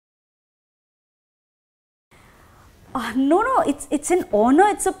No, it's an honor,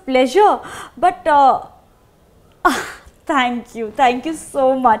 it's a pleasure. But thank you so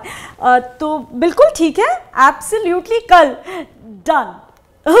much. तो बिल्कुल ठीक है, absolutely कल, done.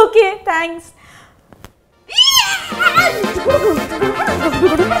 Okay, thanks.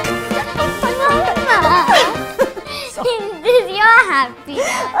 You're happy.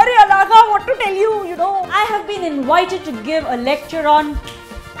 Arey Anagha, what to tell you? You know, I have been invited to give a lecture on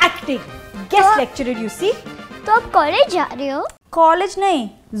acting. Guest lecturer, you see. तो आप college जा रहे हो? कॉलेज नहीं,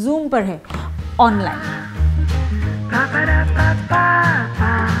 Zoom पर है, online.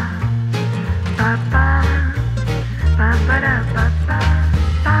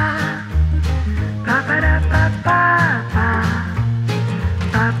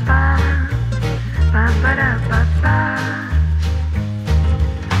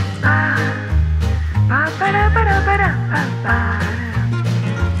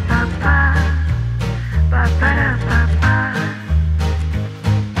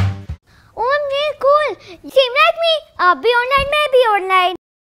 Same like me. आप भी ऑनलाइन, मैं भी online.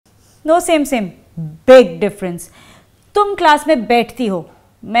 No, same. Big difference. तुम क्लास में बैठती हो,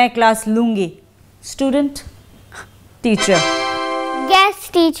 मैं क्लास लूंगी. Student, teacher.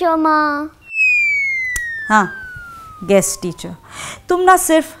 Guest teacher माँ. हाँ, guest teacher. तुम ना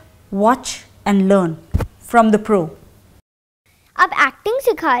सिर्फ watch and learn from the pro. आप एक्टिंग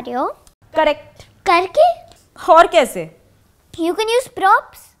सिखा रहे हो? Correct. करके? और कैसे? You can use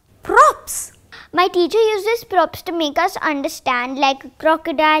props. Props. My teacher uses props to make us understand, like a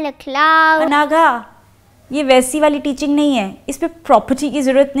crocodile, a cloud. अनाघा, ये वैसी वाली टीचिंग नहीं है. इसमें प्रॉपर्टी की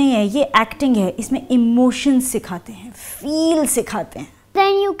जरूरत नहीं है. ये एक्टिंग है. इसमें इमोशंस सिखाते हैं, फील सिखाते हैं.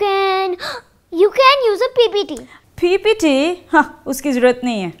 Then you can use a PPT. PPT? हाँ, उसकी जरूरत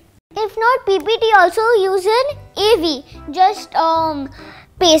नहीं है. If not PPT, also use an AV. Just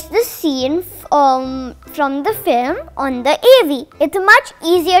paste the scene from the film on the AV. It's much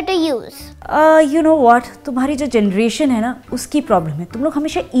easier to use. You know what? तुम्हारी जो generation है ना, उसकी प्रॉब्लम है. तुम लोग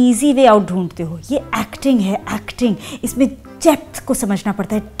हमेशा इजी वे आउट ढूंढते हो. ये एक्टिंग है, एक्टिंग. इसमें डेप्थ को समझना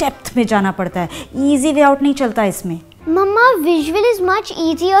पड़ता है, डेप्थ में जाना पड़ता है. इजी वे आउट नहीं चलता इसमें. मम्मा, विजुअल इज मच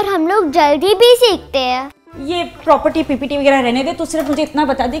इजी और हम लोग जल्दी भी सीखते हैं. ये प्रॉपर्टी पीपीटी वगैरह रहने दे. तो सिर्फ मुझे इतना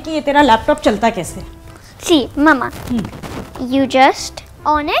बता दे कि ये तेरा लैपटॉप चलता कैसे. See, mamma, you just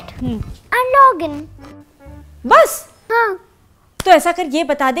on it and log in. बस. हाँ. तो ऐसा कर, ये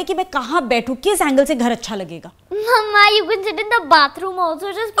बता दे कि मैं कहाँ बैठूं, किस एंगल से घर अच्छा लगेगा. Mama, you can sit in the bathroom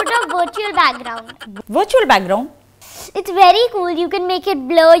also. Just put a virtual background. Virtual background? It's very cool. You can make it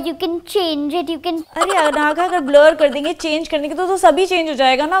blur. You can change it. You can. अरे अनाघा, अगर ब्लर कर देंगे, change कर देंगे तो सभी change हो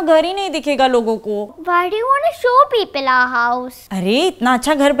जाएगा ना. घर ही नहीं दिखेगा लोगों को. Why do you want to show people our house? अरे इतना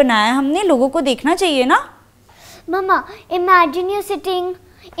अच्छा घर बनाया है हमने, लोगों को देखना चाहिए ना. Mama, imagine you're sitting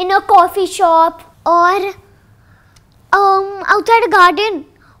in a coffee shop or outside a garden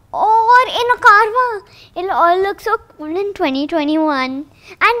or in a car. It'll all look so cool in 2021.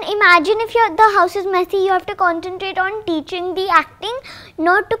 And imagine if the house is messy, you have to concentrate on teaching the acting,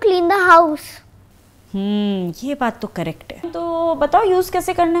 not to clean the house. ये बात तो correct है. तो बताओ use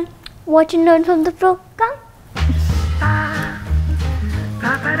कैसे करना है. Watch and learn from the pro. Come.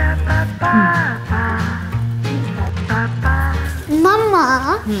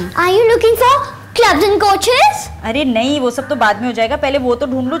 Mama, are you looking for clubs and coaches? अरे नहीं, वो सब तो बाद में हो जाएगा. पहले वो तो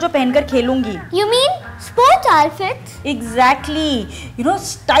ढूंढ लो जो पहनकर खेलूंगी. You mean sports outfits? Exactly. You know,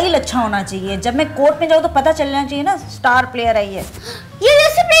 style अच्छा होना चाहिए. जब मैं कोर्ट में जाऊँ तो पता चलना चाहिए ना स्टार प्लेयर आई है. You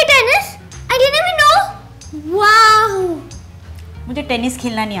used to play tennis? I didn't even know. Wow. मुझे टेनिस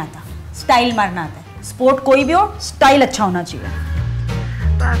खेलना नहीं आता, स्टाइल मारना आता है. स्पोर्ट कोई भी हो, स्टाइल अच्छा होना चाहिए.